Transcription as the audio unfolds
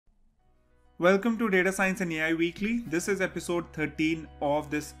Welcome to Data Science and AI Weekly. This is episode 13 of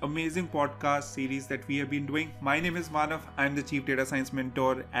this amazing podcast series that we have been doing. My name is Manav. I'm the Chief Data Science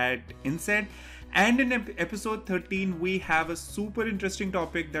Mentor at INSEAD. And in episode 13, we have a super interesting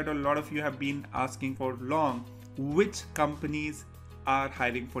topic that a lot of you have been asking for long. Which companies are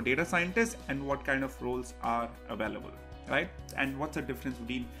hiring for data scientists and what kind of roles are available, right? And what's the difference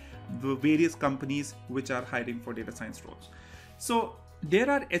between the various companies which are hiring for data science roles? So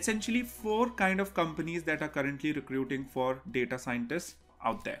there are essentially four kind of companies that are currently recruiting for data scientists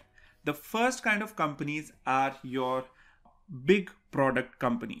out there. The first kind of companies are your big product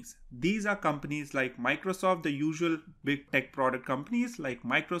companies. These are companies like Microsoft, the usual big tech product companies like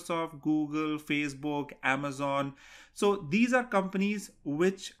Microsoft, Google, Facebook, Amazon. So these are companies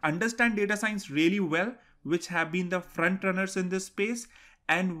which understand data science really well, which have been the front runners in this space,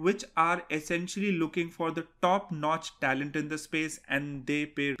 and which are essentially looking for the top-notch talent in the space, and they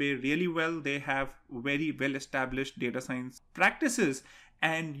pay really well. They have very well-established data science practices,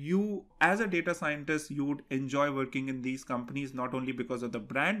 and you as a data scientist, you would enjoy working in these companies not only because of the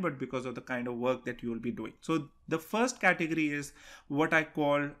brand but because of the kind of work that you will be doing. So the first category is what I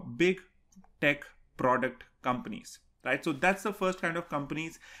call big tech product companies, right? So that's the first kind of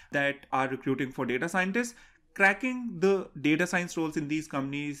companies that are recruiting for data scientists. Cracking the data science roles in these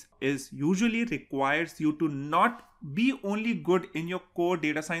companies is usually requires you to not be only good in your core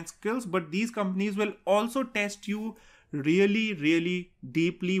data science skills, but these companies will also test you really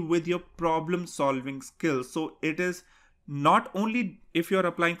deeply with your problem solving skills. So it is not only if you're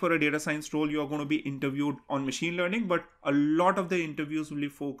applying for a data science role, you're going to be interviewed on machine learning, but a lot of the interviews will be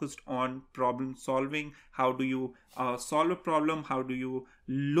focused on problem solving. How do you solve a problem? How do you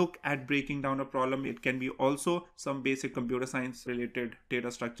look at breaking down a problem? It can be also some basic computer science related,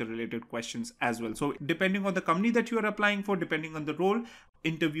 data structure related questions as well. So depending on the company that you are applying for, depending on the role,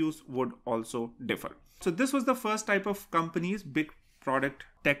 interviews would also differ. So this was the first type of companies, big product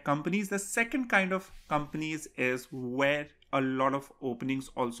tech companies. The second kind of companies is where a lot of openings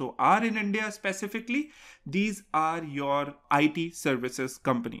also are in India specifically. These are your IT services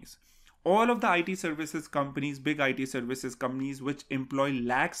companies. All of the IT services companies, big IT services companies, which employ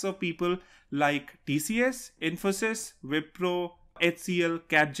lakhs of people like TCS, Infosys, Wipro, HCL,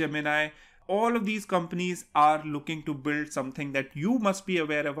 Capgemini. All of these companies are looking to build something that you must be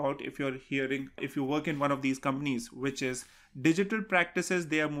aware about if you work in one of these companies, which is digital practices.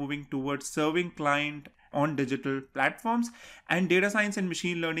 They are moving towards serving client on digital platforms, and data science and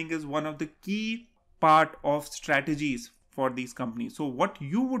machine learning is one of the key part of strategies for these companies. So what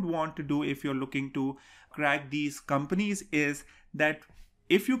you would want to do if you're looking to crack these companies is that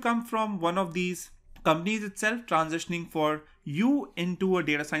if you come from one of these companies itself, transitioning for you into a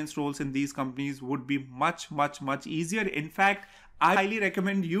data science roles in these companies would be much easier. In fact, I highly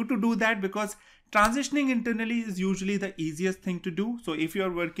recommend you to do that because transitioning internally is usually the easiest thing to do. So if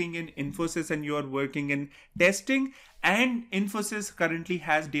you're working in Infosys and you're working in testing, and Infosys currently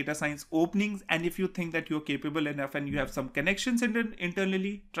has data science openings, and if you think that you're capable enough and you have some connections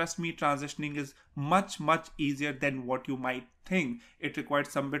internally, trust me, transitioning is much easier than what you might think. It requires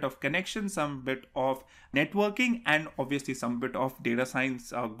some bit of connection, some bit of networking, and obviously some bit of data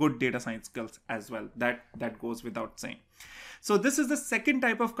science, good data science skills as well. That goes without saying. So this is the second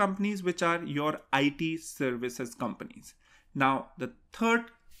type of companies, which are your IT services companies. Now, the third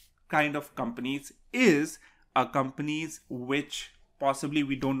kind of companies is companies which possibly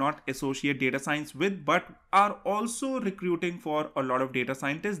we do not associate data science with, but are also recruiting for a lot of data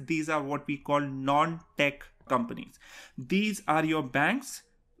scientists. These are what we call non-tech companies. These are your banks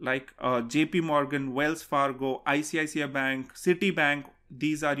like JP Morgan, Wells Fargo, ICICI Bank, Citibank.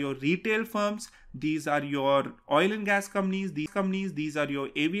 These are your retail firms. These are your oil and gas companies. These are your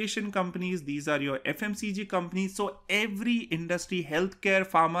aviation companies. These are your FMCG companies. So every industry, healthcare,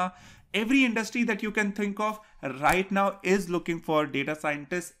 pharma, every industry that you can think of right now is looking for data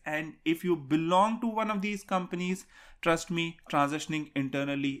scientists. And if you belong to one of these companies, trust me, transitioning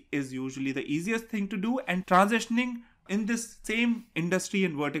internally is usually the easiest thing to do. And transitioning in this same industry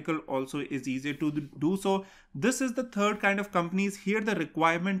and vertical also is easier to do. So this is the third kind of companies. Here the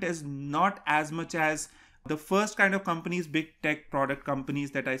requirement is not as much as the first kind of companies, big tech product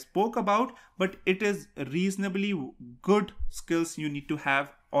companies that I spoke about, but it is reasonably good skills you need to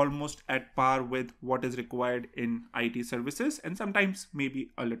have, almost at par with what is required in IT services, and sometimes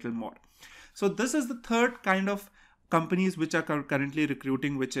maybe a little more. So this is the third kind of companies which are currently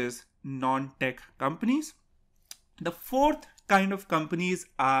recruiting, which is non-tech companies. The fourth kind of companies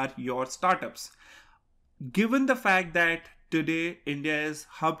are your startups. Given the fact that today India is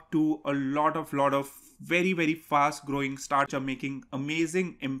hub to a lot of very, very fast growing startups are making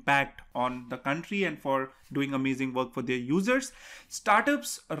amazing impact on the country and for doing amazing work for their users.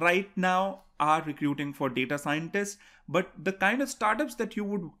 Startups right now are recruiting for data scientists, but the kind of startups that you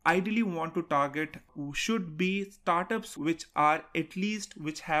would ideally want to target should be startups which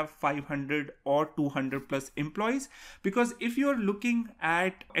have 500 or 200 plus employees. Because if you're looking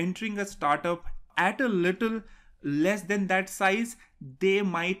at entering a startup at a little less than that size, they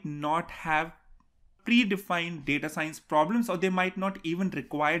might not have predefined data science problems, or they might not even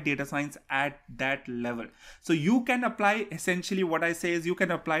require data science at that level. So you can apply, essentially what I say is you can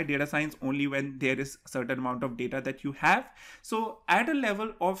apply data science only when there is a certain amount of data that you have. So at a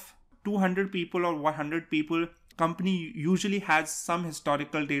level of 200 people or 100 people, company usually has some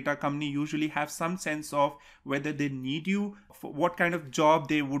historical data, company usually have some sense of whether they need you, for what kind of job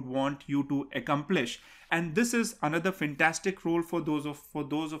they would want you to accomplish. And this is another fantastic role for those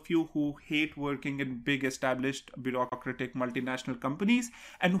of you who hate working in big established bureaucratic multinational companies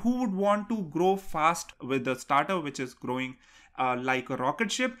and who would want to grow fast with the startup which is growing like a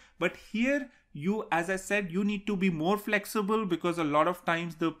rocket ship. But here, as I said, you need to be more flexible, because a lot of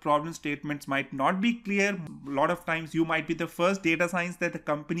times the problem statements might not be clear. A lot of times you might be the first data science that the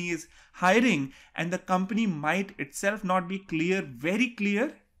company is hiring, and the company might itself not be very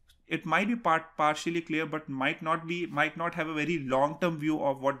clear. It might be partially clear, but might not have a very long-term view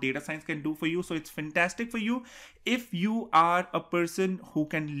of what data science can do for you. So it's fantastic for you if you are a person who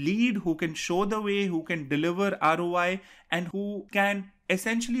can lead, who can show the way, who can deliver ROI, and who can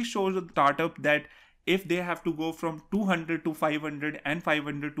essentially show the startup that if they have to go from 200 to 500 and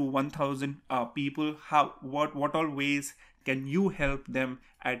 500 to 1000 people, what all ways can you help them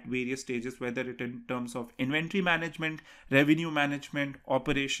at various stages, whether it in terms of inventory management, revenue management,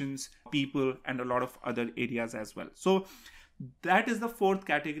 operations, people, and a lot of other areas as well. So that is the fourth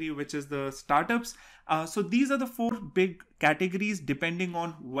category, which is the startups. So these are the four big categories depending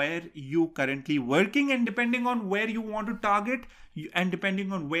on where you currently working, and depending on where you want to target, and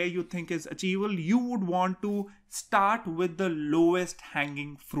depending on where you think is achievable. You would want to start with the lowest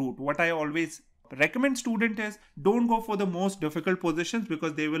hanging fruit. What I always recommend student is, don't go for the most difficult positions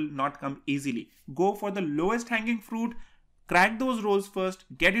because they will not come easily. Go for the lowest hanging fruit, crack those roles first,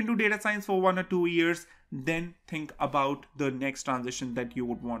 get into data science for 1 or 2 years, then think about the next transition that you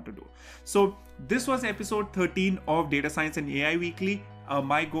would want to do. So this was episode 13 of Data Science and AI Weekly.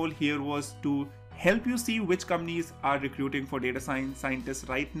 My goal here was to help you see which companies are recruiting for data science scientists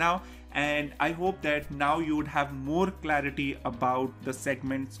right now. And I hope that now you would have more clarity about the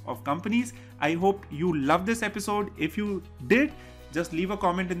segments of companies. I hope you love this episode. If you did, just leave a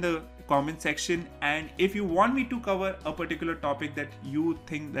comment in the comment section. And if you want me to cover a particular topic that you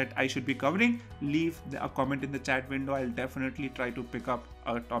think that I should be covering, leave a comment in the chat window. I'll definitely try to pick up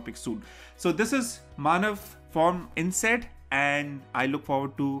a topic soon. So this is Manav from INSEAD, and I look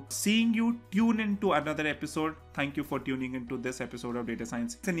forward to seeing you tune into another episode. Thank you for tuning into this episode of Data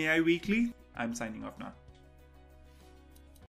Science and AI Weekly. I'm signing off now.